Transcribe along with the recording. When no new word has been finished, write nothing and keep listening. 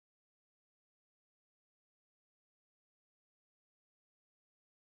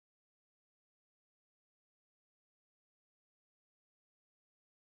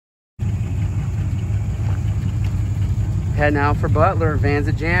Heading out for Butler. Vans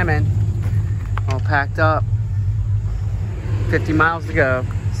are jamming. All packed up. 50 miles to go.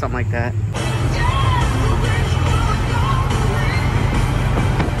 Something like that.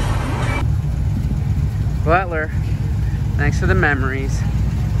 Butler. Thanks for the memories.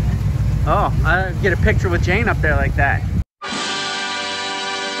 Oh, I get a picture with Jane up there like that.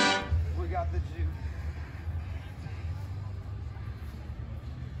 We got the juice.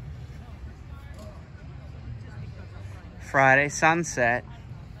 Friday sunset,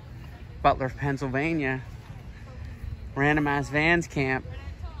 Butler, Pennsylvania. Randomized Vans camp.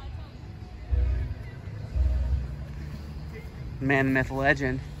 Man, myth,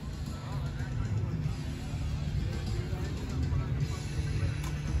 legend.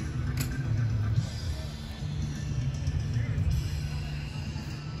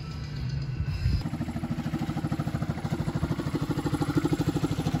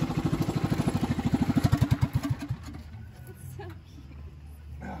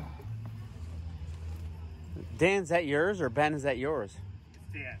 Dan, is that yours, or Ben, is that yours? It's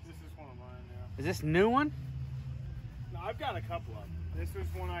Dan's. This is one of mine, yeah. Is this a new one? No, I've got a couple of them. This was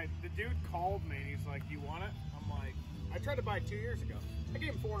when the dude called me and he's like, "You want it?" I'm like, I tried to buy it 2 years ago. I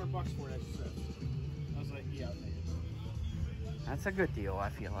gave him $400 for it, as you said. I was like, yeah, I'll take it. That's a good deal, I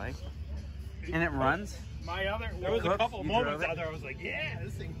feel like. And it runs? There was a couple of moments out there I was like, yeah,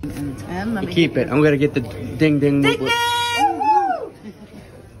 this thing. And let me keep it. I'm going to get the ding ding. Ding ding!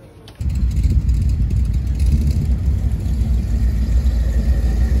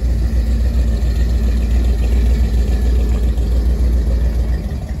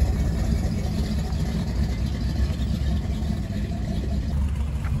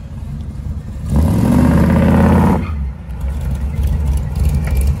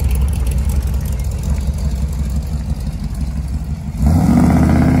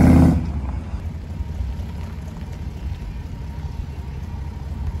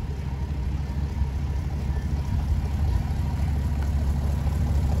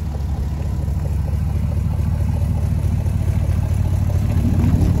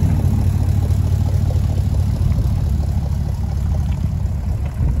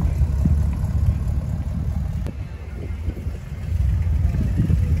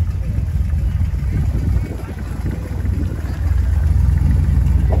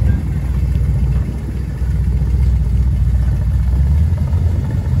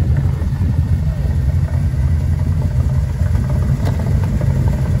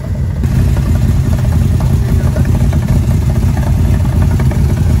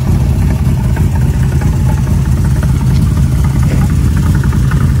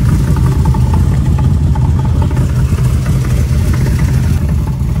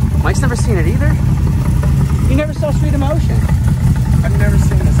 Never seen it either. You never saw Sweet Emotion? I've never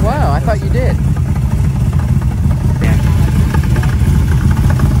seen this. Wow, I thought you did. Do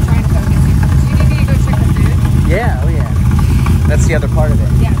you need me to go check the food? Yeah, oh yeah. That's the other part of it.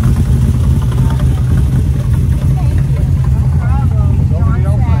 Yeah.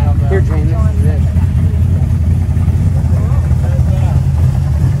 Here, Jane, this is it.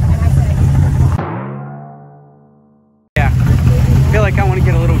 Yeah, I feel like I want to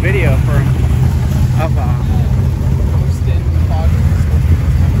get a little video for of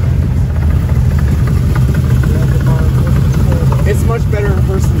It's much better in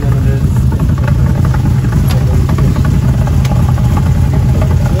person than it is.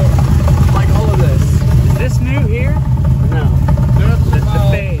 Like all of this. Is this new here? No. That's The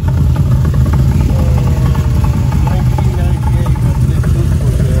fade.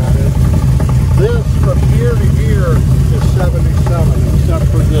 1998, this from year to year is 77, except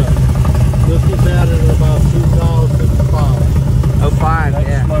for this. This was added in about 2005. Oh, 5, That's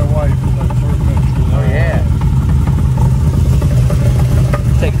yeah. my wife. That's her picture. Oh, yeah.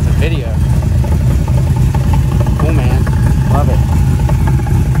 Taking some video. Oh, man. Love it.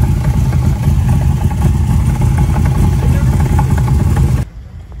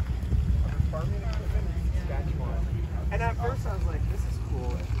 And at first I was like, this is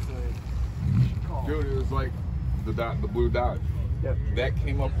cool. Dude, it was like the blue Dodge. Yep. That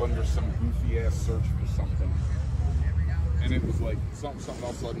came up under some goofy ass search for something. And it was like something all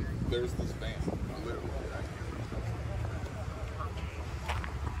of a sudden, there's this van. Literally.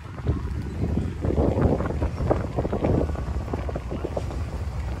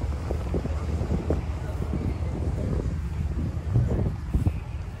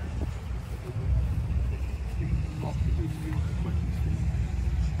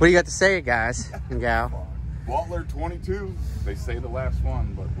 What do you got to say, guys and gal? Butler 22. They say the last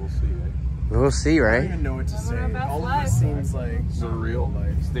one, but we'll see. Right? We'll see, I right? don't even know what to say. All of this seems like Surreal.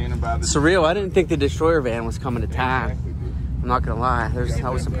 Standing by the Surreal. I didn't think the Destroyer van was coming to town. Exactly, dude. I'm not gonna lie, I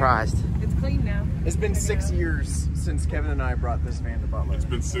was surprised. It's clean now. It's been 6 years since Kevin and I brought this van to Butler. It's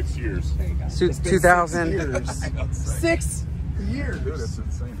been 6 years. There you go. It's been 2000. 6 years. 6 years. Dude, it's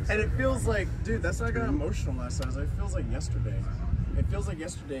insane. And it feels like, dude, that's why I got emotional last time. It feels like yesterday. It feels like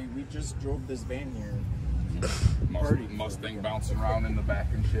yesterday we just drove this van here. Mustang bouncing around in the back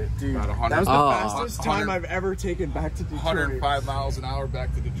and shit. Dude, about 100, that was the Oh. fastest time I've ever taken back to Detroit. 105 miles an hour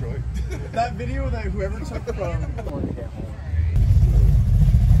back to Detroit. That video that whoever took from...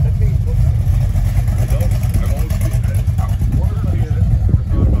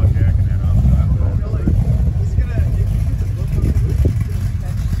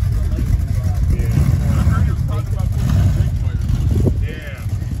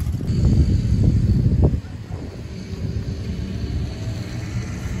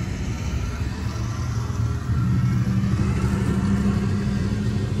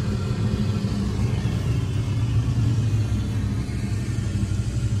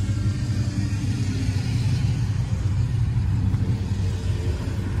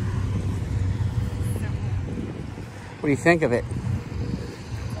 What do you think of it?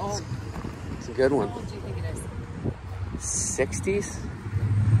 Old. It's a good one. How old do you think it is? 60s?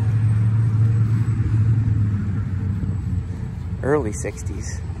 Early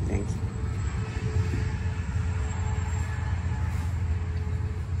 60s, I think.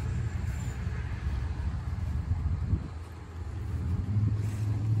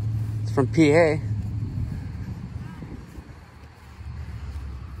 It's from PA.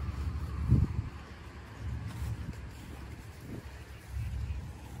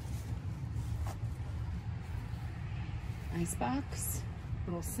 Icebox,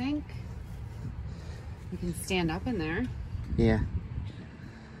 little sink. You can stand up in there. Yeah.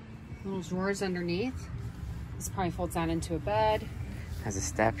 Little drawers underneath. This probably folds down into a bed. Has a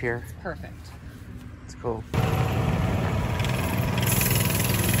step here. Perfect. It's cool.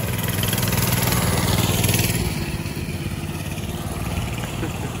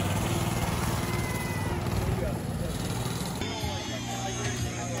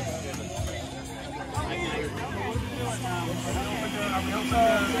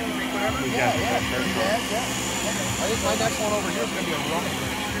 I think my next one over here is going to be a rum.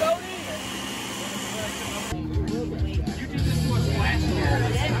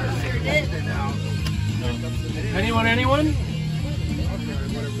 Anyone?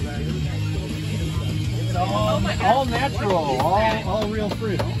 It's all natural, all real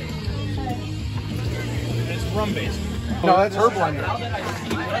fruit. It's rum based. No, that's her blender.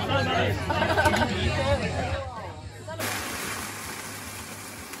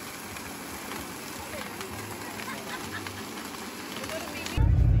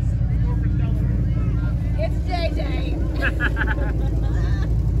 It's JJ.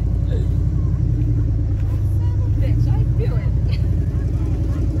 Bitch, I do it.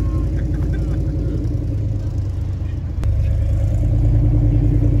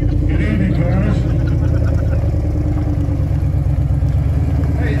 Good evening, Thomas.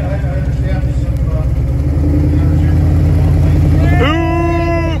 Hey, I understand some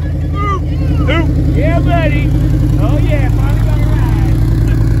Yeah, buddy. Oh yeah, finally got a ride.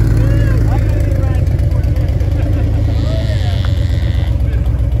 I gotta get a ride before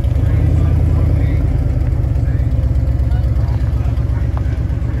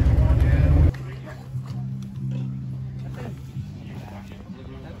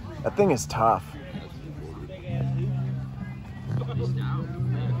That thing is tough.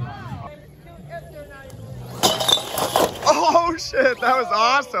 Oh shit, that was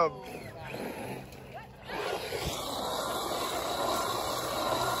awesome.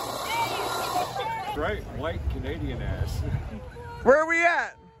 bright white Canadian ass. Where are we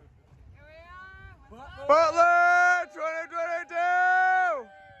at? Butler 2022!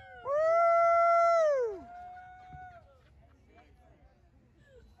 Woo!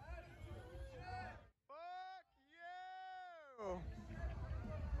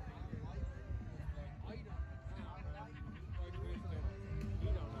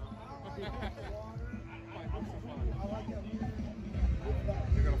 Fuck you!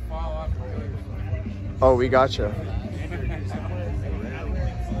 You're gonna fall off the way. Oh, we gotcha.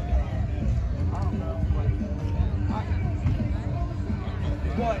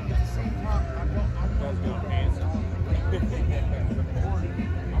 But at the same time, I'm going handsome.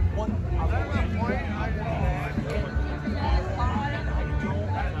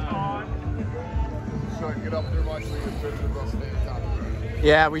 So get up there, watch me get better than stay on top of it.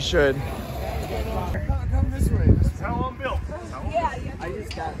 Yeah, we should. Come this way. This is how I'm built. I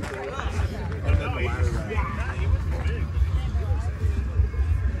just got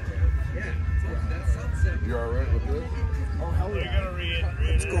You alright with this?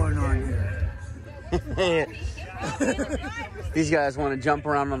 What's going on here? These guys want to jump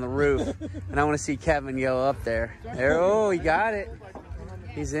around on the roof, and I want to see Kevin go up there. There, oh, he got it.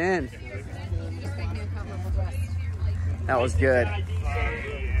 He's in. That was good. Hold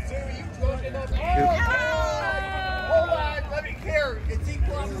on, let me hear. It's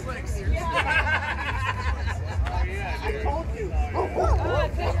equal on the legs. I told you.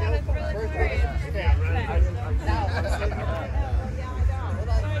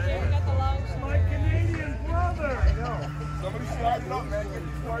 My Canadian brother. Somebody slide it up, man.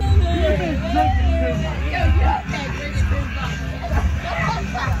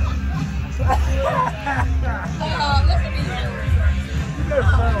 You better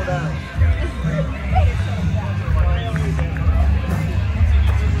settle down.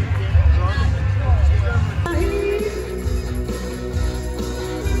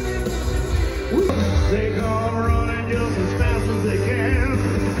 They come running just as fast as they can.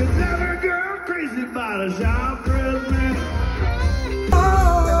 'Cause every girl crazy about a shop.